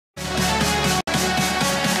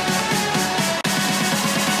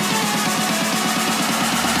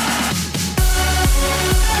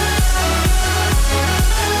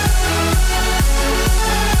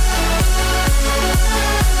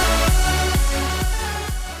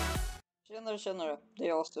Tjenare, det är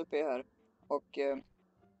jag seveP här. Och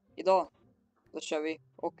idag då kör vi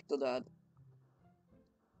Octodad.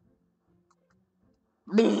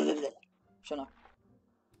 Tjena.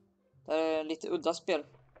 Det här är lite udda spel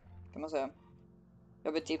kan man säga.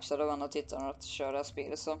 Jag blir tipsad av andra tittare att köra det här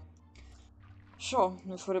spelet så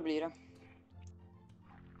nu får det bli det.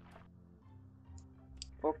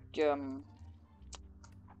 Och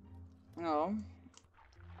ja,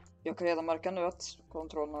 jag kan redan märka nu att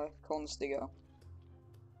kontrollerna är konstiga.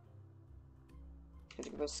 Jag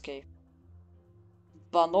tycker på escape.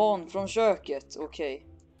 Banan från köket, okej.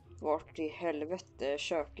 Vart i helvete är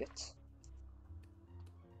köket?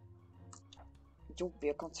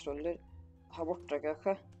 Jobbiga kontroller. Här borta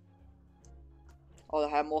kanske? Ja, det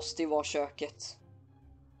här måste ju vara köket.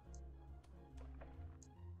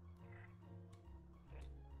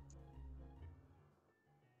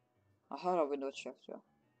 Ja, här har vi då ett kök tror jag.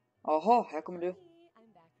 Jaha, här kommer du.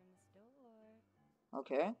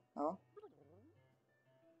 Okej, ja.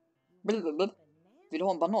 Blablabla. Vill du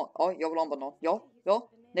ha en banan? Ja, jag vill ha en banan. Ja,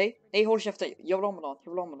 nej, håll käften. Jag vill ha en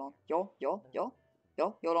banan, Ja, jag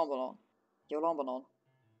vill ha en banan. Jag vill ha en banan.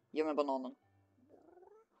 Ge mig bananen.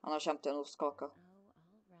 Annars hämtar jag en ostkaka.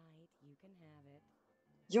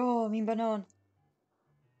 Ja, min banan.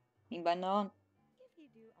 Min banan.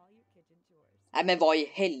 Nej, men vad i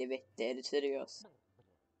helvete, är du seriös?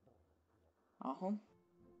 Jaha.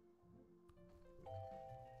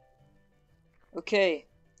 Okej.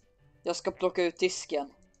 Jag ska plocka ut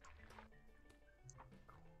disken.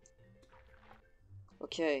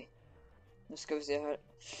 Okej. Nu ska vi se här.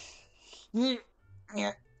 Nej.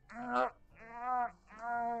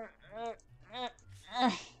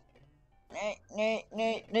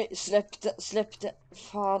 Släpp det.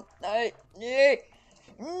 Fan, nej.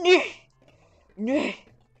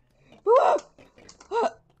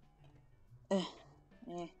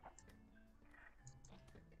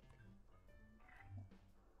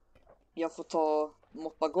 Jag får ta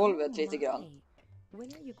moppa golvet lite grann.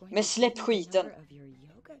 Men släpp skiten.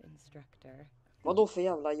 Vad då för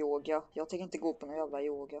jävla yoga? Jag tänker inte gå på någon jävla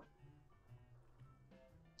yoga.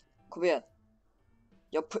 Kom igen.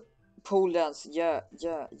 Jag pole dance. Yeah.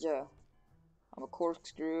 I'm a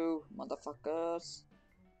corkscrew, motherfuckers.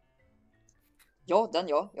 Ja, den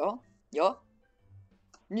ja.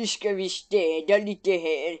 Nu ska vi städa lite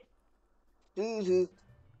här.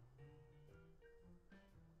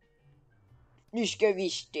 Nu ska vi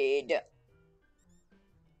städa.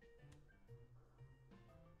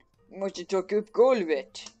 Måste torka upp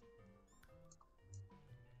golvet.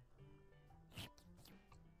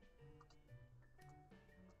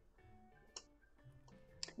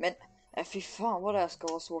 Men fy fan vad det här ska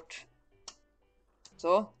vara svårt.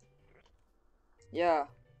 Så. Ja.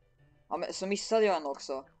 Ja, men så missade jag en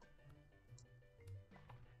också.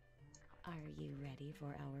 Are you ready for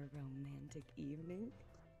our romantic evening?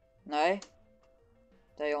 Nej.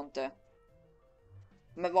 Det är jag inte.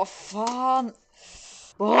 Men vad fan?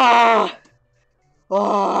 I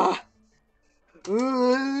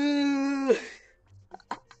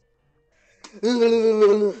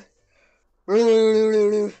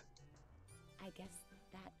guess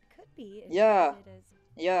that could be Ja.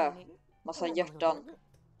 as Massa hjärtan.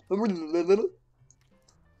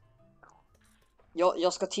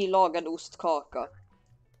 Jag ska tillaga en ostkaka.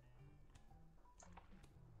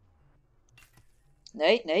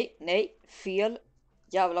 Nej. Fel.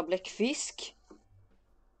 Jävla bläckfisk.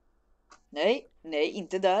 Nej,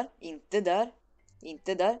 inte där.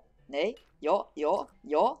 Nej, ja.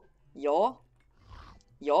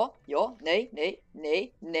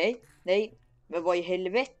 Nej. Men vad i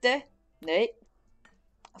helvete? Nej.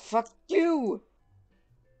 Fuck you.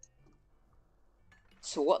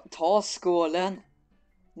 Så, ta skålen.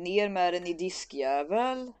 Ner med den i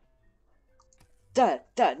diskjävel. Där.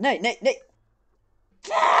 Nej.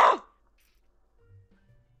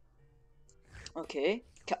 Okej.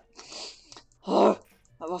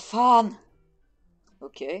 Vad fan?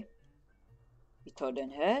 Okej. Vi tar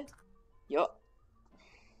den här. Ja.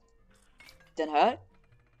 Den här.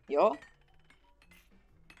 Ja.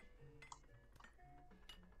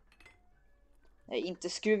 Nej, inte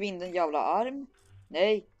skruva in den jävla arm.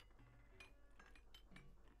 Nej.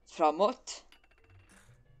 Framåt.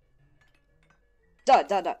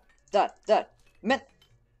 Där. Men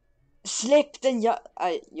släpp den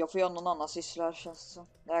jag får göra någon annan syssla här, känns det som.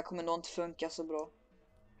 Det här kommer nog inte funka så bra.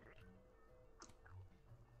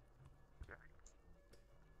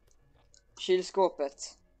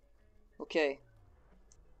 Kylskåpet. Okej.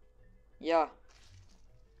 Ja.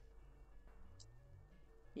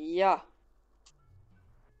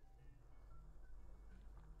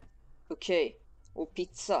 Okej. Och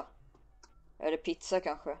pizza. Är det pizza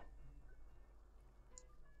kanske?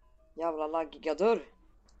 Jävla laggiga dörr.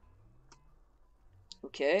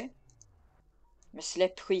 Okej. Men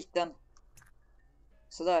släpp skiten.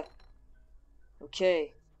 Sådär.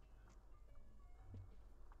 Okej.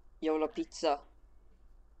 Jag vill ha pizza.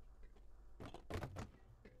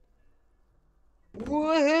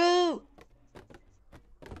 Woohoo!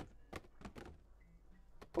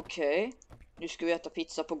 Okej. Nu ska vi äta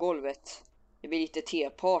pizza på golvet. Det blir lite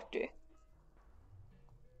teparty.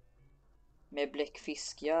 Med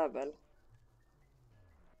bläckfiskjävel.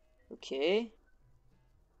 Okej.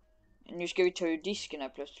 Nu ska vi ta ur disken här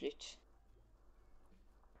plötsligt.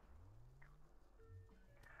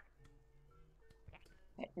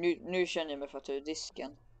 Nu känner jag mig för att ta ur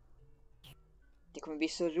disken. Det kommer bli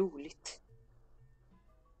så roligt.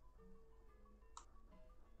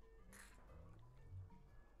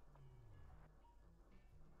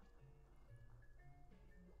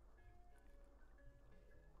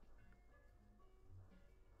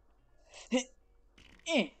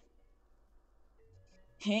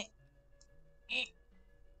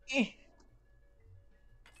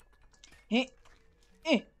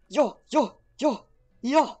 Ja, ja, ja,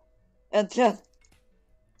 ja! Äntligen!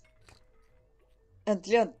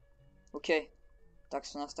 Äntligen! Okej,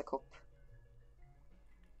 dags för nästa kopp.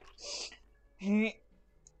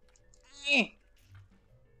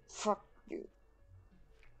 Fuck you.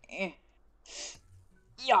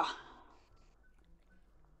 Ja!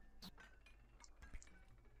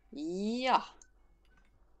 Ja!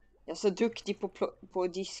 Jag är så duktig på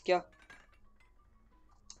att diska.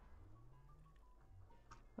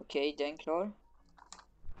 Okej, den är klar.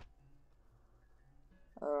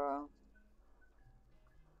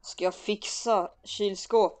 Ska jag fixa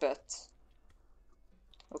kylskåpet?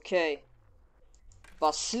 Okej.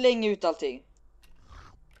 Bara släng ut allting.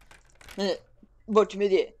 Bort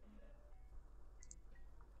med det.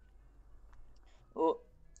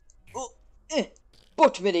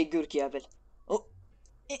 Bort med dig, gurkjävel.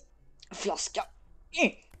 Flaska.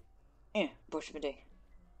 Bort med dig.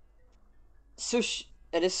 Sushi.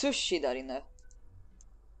 Är det sushi där inne?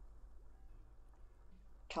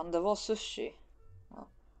 Kan det vara sushi? Ja.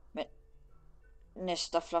 Men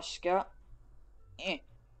nästa flaska.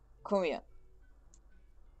 Kom igen.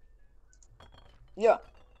 Ja.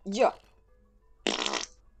 Ja.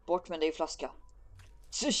 Bort med dig, flaska.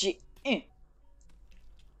 Sushi.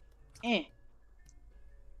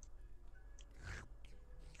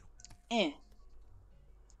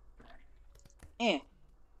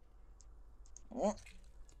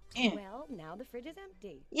 Well, now the fridge is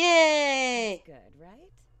empty. Yay! Good,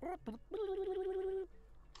 right?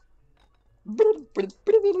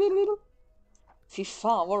 Fy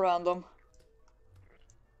fan vad random.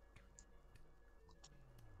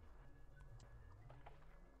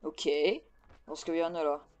 Okej. Vad ska vi göra nu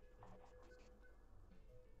då?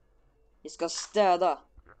 Vi ska städa.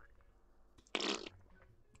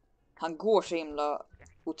 Han går så himla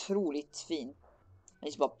otroligt fin.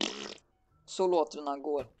 Bara... Så låter det när han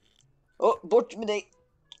går. Bort med dig.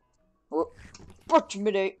 Bort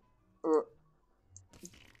med dig.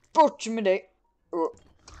 Bort med dig.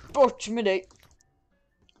 Bort med dig.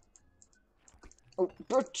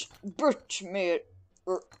 Bort med er.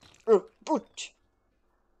 Bort.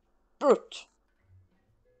 Bort.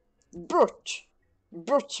 Bort.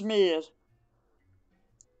 Bort med er.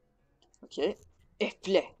 Okej.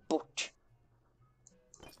 Äpple. Bort.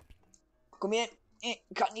 Kom igen.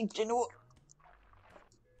 Kan inte nå.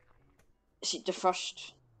 Sitter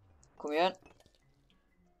fast. Kom igen.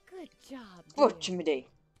 Good job. Bort med dig.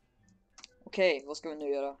 Okej, vad ska vi nu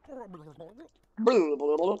göra?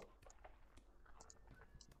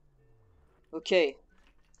 Okej.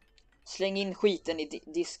 Släng in skiten i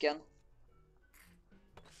disken.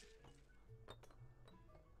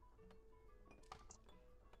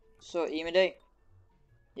 Så, i med dig.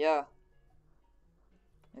 Ja.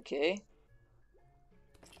 Okej.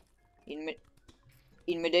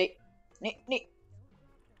 In med dig. Nej.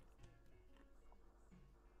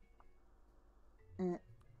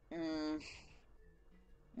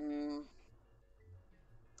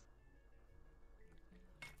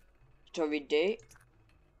 Tar vi dig.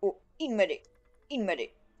 Och in med dig. In med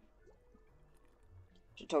dig.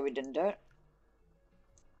 Så tar vi den där.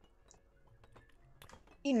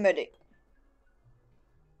 In med dig.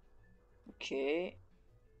 Okej.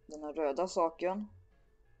 Den här röda saken.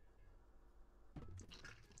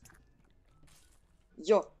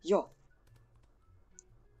 Ja.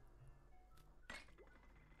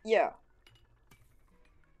 Ja.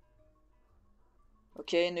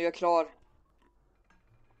 Okej, nu är jag klar.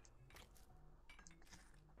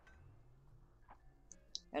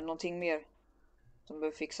 Är det någonting mer? som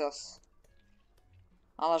behöver fixas.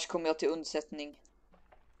 Annars kommer jag till undsättning.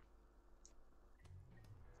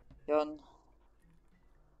 Jag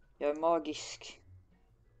är magisk.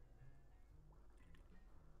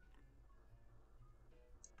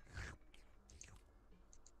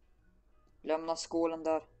 Lämna skålen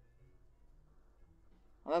där.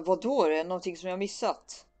 Men vadå? Är det någonting som jag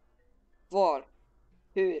missat? Var?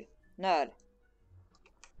 Hur? När?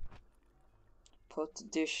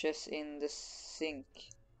 Put dishes in the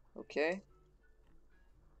sink. Okej. Okay.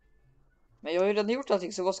 Men jag har ju redan gjort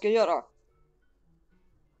allting, så vad ska jag göra?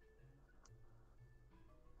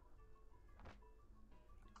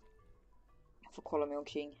 Jag får kolla mig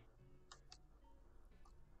omkring.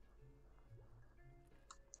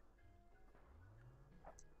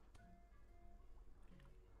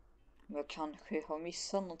 Men jag kanske har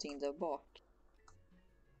missat någonting där bak.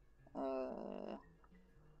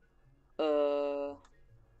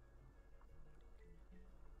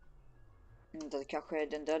 Det kanske är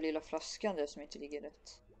den där lilla flaskan där som inte ligger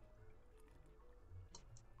rätt.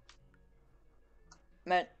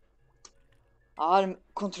 Men arm,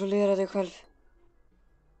 kontrollera dig själv.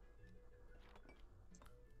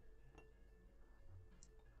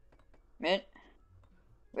 Men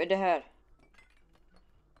vad är det här?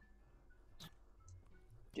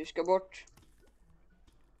 Du ska bort.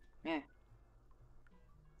 Nej.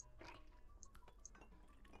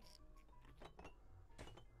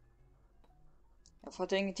 Jag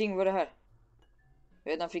fattar ingenting vad det här.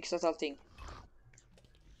 Jag har redan fixat allting.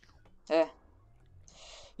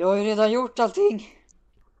 Jag har ju redan gjort allting.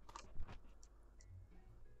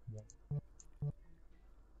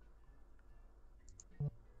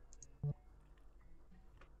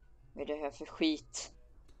 Vad är det här för skit?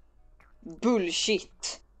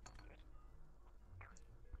 Bullshit.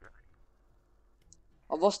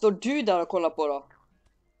 Ja, vad står du där och kollar på då?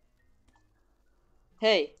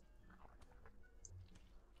 Hej.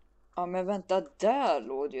 Ja, men vänta, där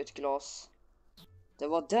låg ju ett glas. Det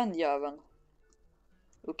var den jäveln.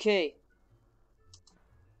 Okej.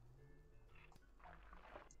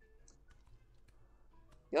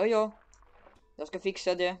 Ja. Jag ska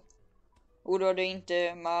fixa det. Oroa dig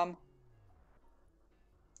inte, mam.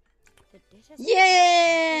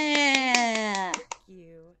 Yeah!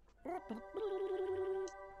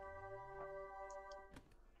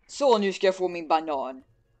 Så, nu ska jag få min banan.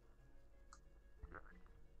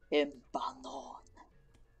 En banan.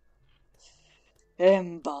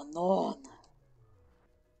 En banan.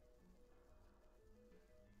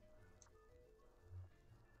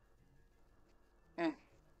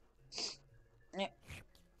 Nej.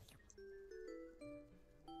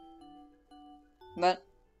 Men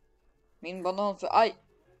min banan för aj.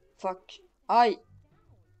 Fuck. Aj.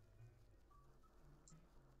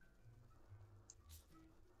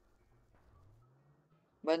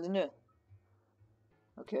 Vad är det nu?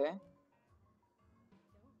 Okej.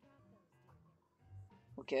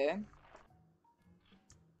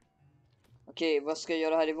 Okej, vad ska jag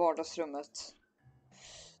göra här i vardagsrummet?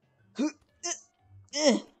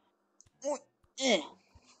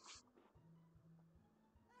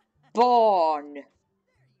 Barn!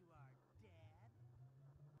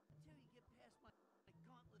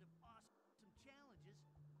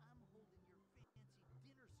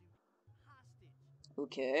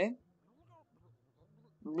 Okej.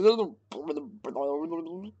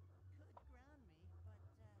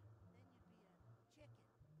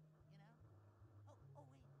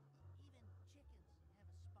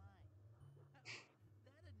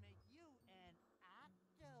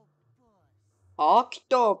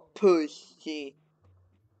 Octopussy.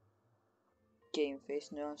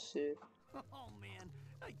 Gameface, nu är han sur. Oh man,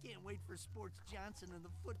 I can't wait for Sports Johnson and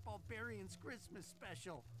the Football Barians Christmas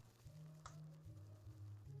special.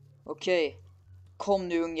 Okej. Kom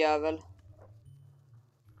nu, ungjävel.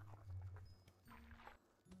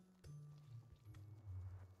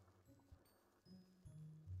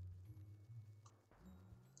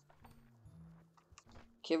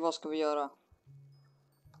 Okej, vad ska vi göra?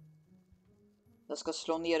 Jag ska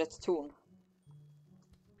slå ner ett torn.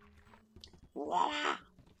 Oh,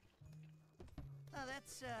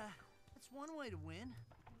 that's one way to win.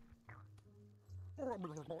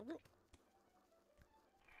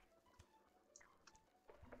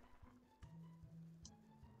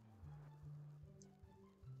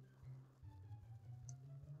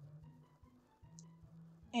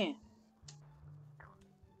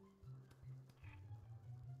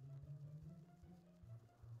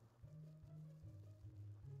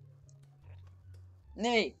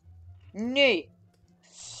 Nej! Nej!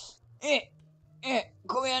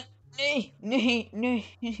 Kom igen! Nej!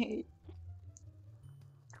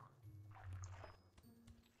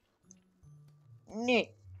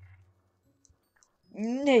 Nej.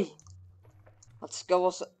 Nej. Att ska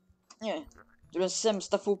vara så... Nej. Du är den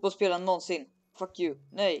sämsta fotbollsspelaren någonsin. Fuck you.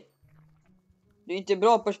 Nej. Du är inte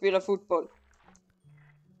bra på att spela fotboll.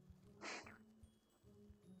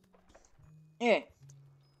 Nej.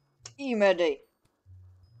 I med dig.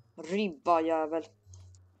 Ribba jävel.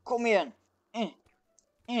 Kom igen.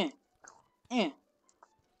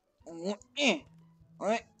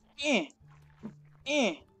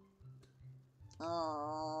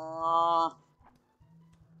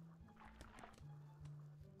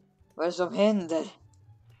 Vad är det som händer?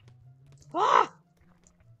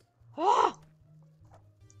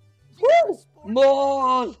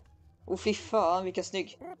 Mål! Åh fy fan, vilken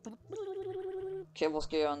snygg. Okej, vad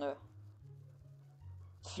ska jag göra nu?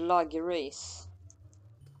 Flag race.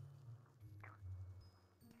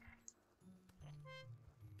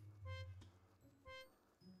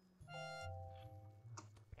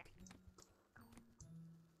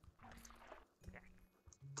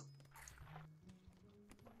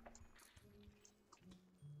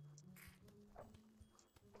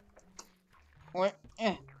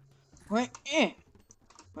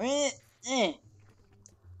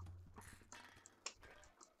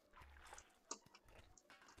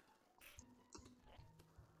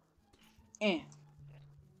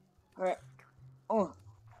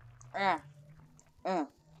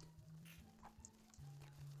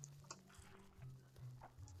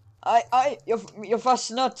 Aj, jag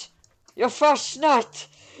fastnat. Jag fastnat.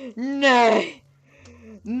 Nej.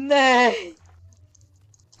 Nej.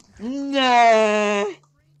 Nej.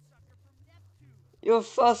 Jag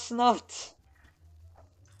fastnat.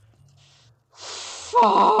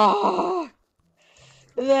 Fuck.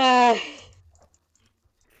 Nej.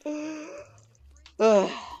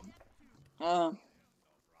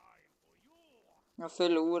 Jag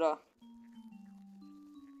förlorar.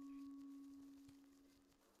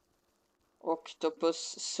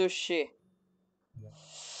 Octopus sushi.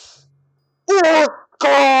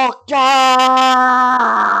 Kaka!